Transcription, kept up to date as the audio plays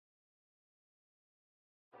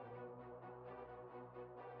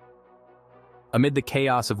Amid the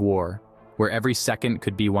chaos of war, where every second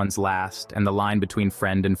could be one's last and the line between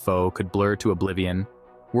friend and foe could blur to oblivion,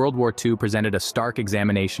 World War II presented a stark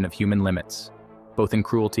examination of human limits, both in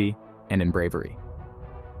cruelty and in bravery.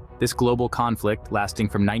 This global conflict, lasting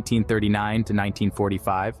from 1939 to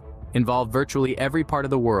 1945, involved virtually every part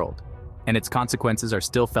of the world, and its consequences are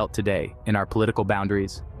still felt today in our political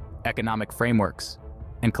boundaries, economic frameworks,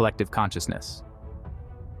 and collective consciousness.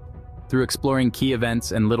 Through exploring key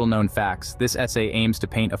events and little-known facts, this essay aims to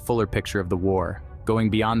paint a fuller picture of the war, going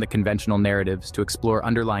beyond the conventional narratives to explore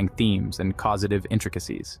underlying themes and causative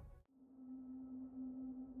intricacies.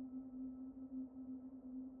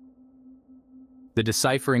 The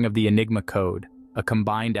deciphering of the Enigma Code, a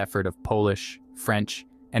combined effort of Polish, French,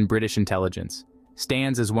 and British intelligence,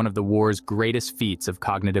 stands as one of the war's greatest feats of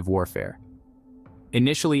cognitive warfare.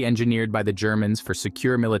 Initially engineered by the Germans for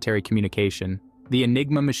secure military communication, the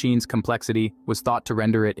Enigma machine's complexity was thought to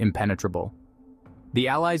render it impenetrable. The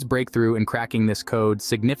Allies' breakthrough in cracking this code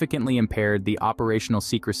significantly impaired the operational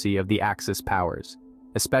secrecy of the Axis powers,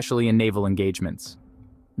 especially in naval engagements.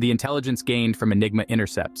 The intelligence gained from Enigma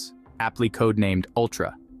intercepts, aptly codenamed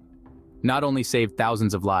Ultra, not only saved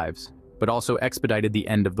thousands of lives, but also expedited the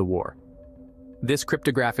end of the war. This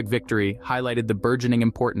cryptographic victory highlighted the burgeoning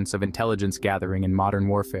importance of intelligence gathering in modern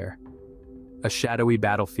warfare, a shadowy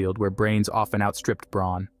battlefield where brains often outstripped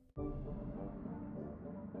brawn.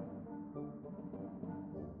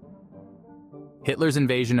 Hitler's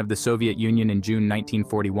invasion of the Soviet Union in June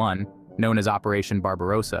 1941, known as Operation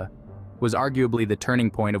Barbarossa, was arguably the turning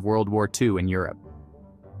point of World War II in Europe.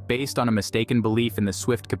 Based on a mistaken belief in the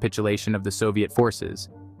swift capitulation of the Soviet forces,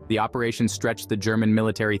 the operation stretched the German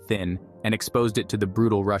military thin and exposed it to the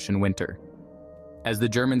brutal Russian winter. As the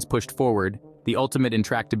Germans pushed forward, the ultimate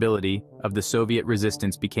intractability of the Soviet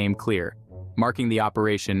resistance became clear, marking the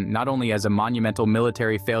operation not only as a monumental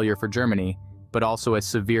military failure for Germany, but also a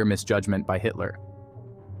severe misjudgment by Hitler.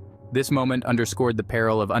 This moment underscored the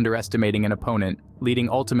peril of underestimating an opponent, leading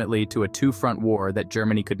ultimately to a two-front war that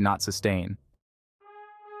Germany could not sustain.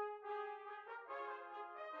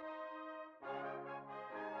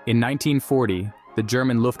 In 1940, the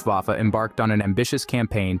German Luftwaffe embarked on an ambitious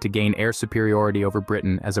campaign to gain air superiority over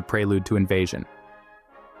Britain as a prelude to invasion.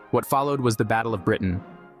 What followed was the Battle of Britain,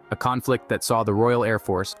 a conflict that saw the Royal Air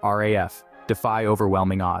Force, RAF, defy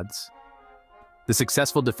overwhelming odds. The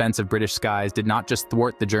successful defense of British skies did not just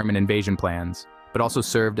thwart the German invasion plans, but also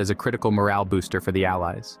served as a critical morale booster for the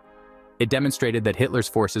Allies. It demonstrated that Hitler's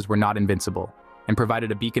forces were not invincible, and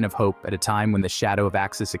provided a beacon of hope at a time when the shadow of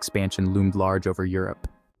Axis expansion loomed large over Europe.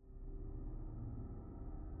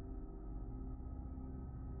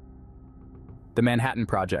 The Manhattan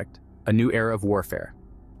Project, a new era of warfare.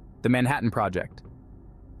 The Manhattan Project,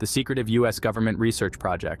 the secretive US government research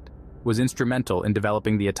project, was instrumental in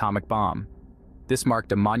developing the atomic bomb. This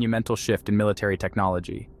marked a monumental shift in military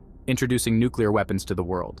technology, introducing nuclear weapons to the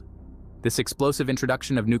world. This explosive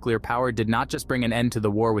introduction of nuclear power did not just bring an end to the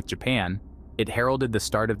war with Japan, it heralded the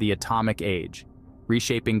start of the atomic age,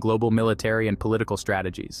 reshaping global military and political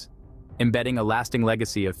strategies, embedding a lasting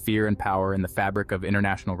legacy of fear and power in the fabric of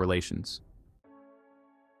international relations.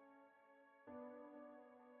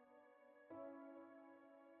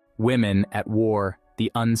 Women at war,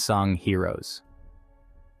 the unsung heroes.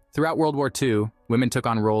 Throughout World War II, women took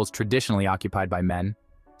on roles traditionally occupied by men,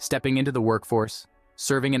 stepping into the workforce,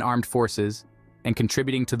 serving in armed forces, and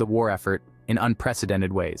contributing to the war effort in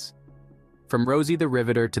unprecedented ways. From Rosie the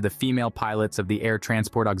Riveter to the female pilots of the Air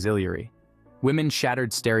Transport Auxiliary, women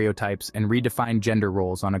shattered stereotypes and redefined gender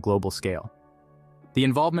roles on a global scale. The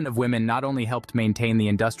involvement of women not only helped maintain the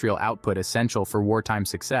industrial output essential for wartime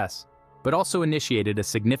success, but also initiated a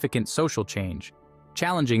significant social change,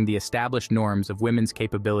 challenging the established norms of women's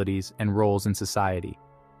capabilities and roles in society.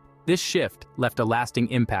 This shift left a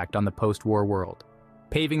lasting impact on the post-war world,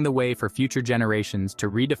 paving the way for future generations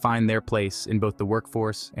to redefine their place in both the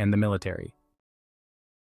workforce and the military.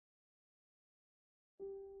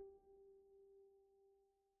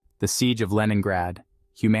 The Siege of Leningrad,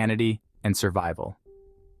 Humanity and Survival.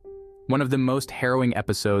 One of the most harrowing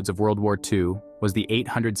episodes of World War II was the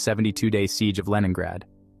 872-day siege of Leningrad,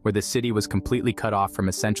 where the city was completely cut off from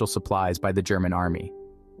essential supplies by the German army.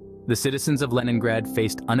 The citizens of Leningrad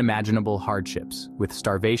faced unimaginable hardships, with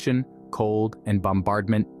starvation, cold, and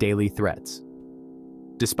bombardment daily threats.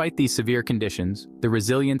 Despite these severe conditions, the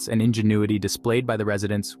resilience and ingenuity displayed by the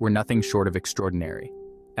residents were nothing short of extraordinary,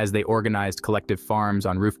 as they organized collective farms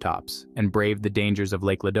on rooftops and braved the dangers of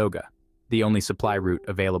Lake Ladoga, the only supply route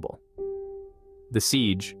available. The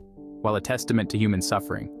siege, while a testament to human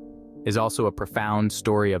suffering, is also a profound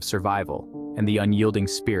story of survival and the unyielding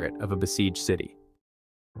spirit of a besieged city.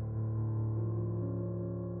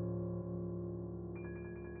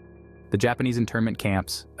 the Japanese internment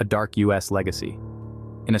camps, a dark U.S. legacy.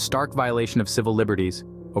 In a stark violation of civil liberties,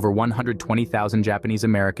 over 120,000 Japanese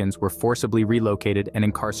Americans were forcibly relocated and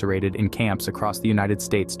incarcerated in camps across the United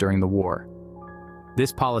States during the war.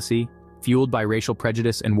 This policy, fueled by racial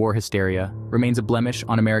prejudice and war hysteria, remains a blemish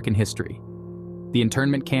on American history. The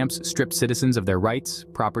internment camps stripped citizens of their rights,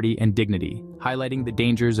 property, and dignity, highlighting the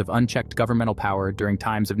dangers of unchecked governmental power during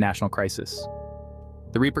times of national crisis.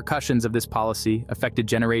 The repercussions of this policy affected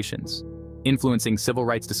generations, influencing civil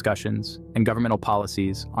rights discussions and governmental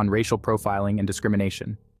policies on racial profiling and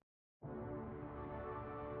discrimination.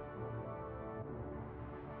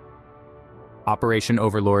 Operation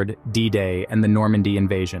Overlord, D-Day, and the Normandy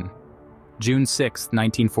Invasion. June 6,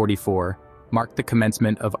 1944, marked the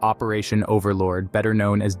commencement of Operation Overlord, better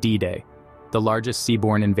known as D-Day, the largest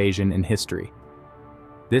seaborne invasion in history.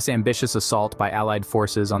 This ambitious assault by Allied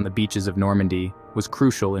forces on the beaches of Normandy was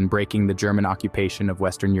crucial in breaking the German occupation of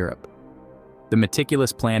Western Europe. The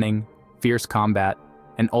meticulous planning, fierce combat,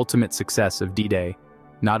 and ultimate success of D-Day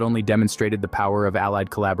not only demonstrated the power of Allied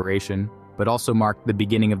collaboration, but also marked the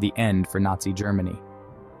beginning of the end for Nazi Germany.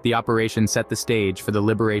 The operation set the stage for the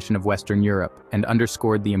liberation of Western Europe and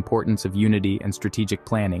underscored the importance of unity and strategic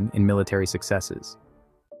planning in military successes.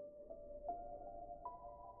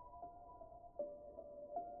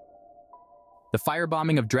 The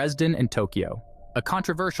firebombing of Dresden and Tokyo, a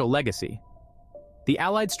controversial legacy. The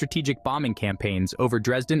Allied strategic bombing campaigns over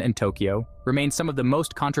Dresden and Tokyo remain some of the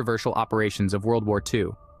most controversial operations of World War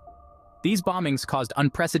II. These bombings caused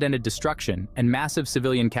unprecedented destruction and massive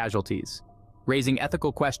civilian casualties, raising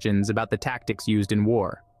ethical questions about the tactics used in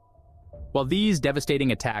war. While these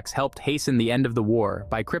devastating attacks helped hasten the end of the war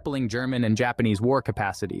by crippling German and Japanese war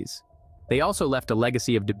capacities, they also left a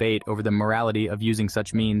legacy of debate over the morality of using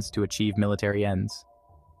such means to achieve military ends.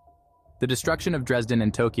 The destruction of Dresden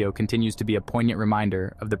and Tokyo continues to be a poignant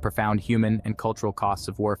reminder of the profound human and cultural costs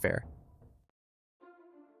of warfare.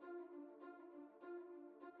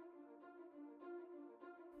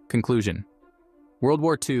 Conclusion. World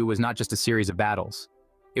War II was not just a series of battles.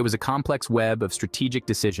 It was a complex web of strategic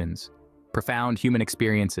decisions, profound human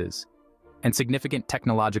experiences, and significant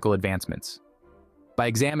technological advancements. By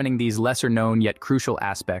examining these lesser-known yet crucial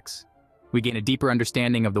aspects, we gain a deeper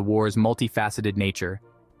understanding of the war's multifaceted nature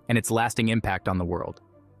and its lasting impact on the world.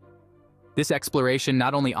 This exploration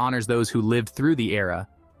not only honors those who lived through the era,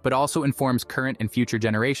 but also informs current and future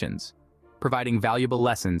generations, providing valuable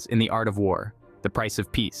lessons in the art of war, the price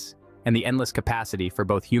of peace, and the endless capacity for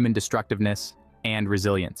both human destructiveness and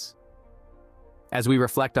resilience. As we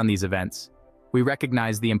reflect on these events, we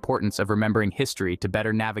recognize the importance of remembering history to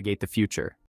better navigate the future.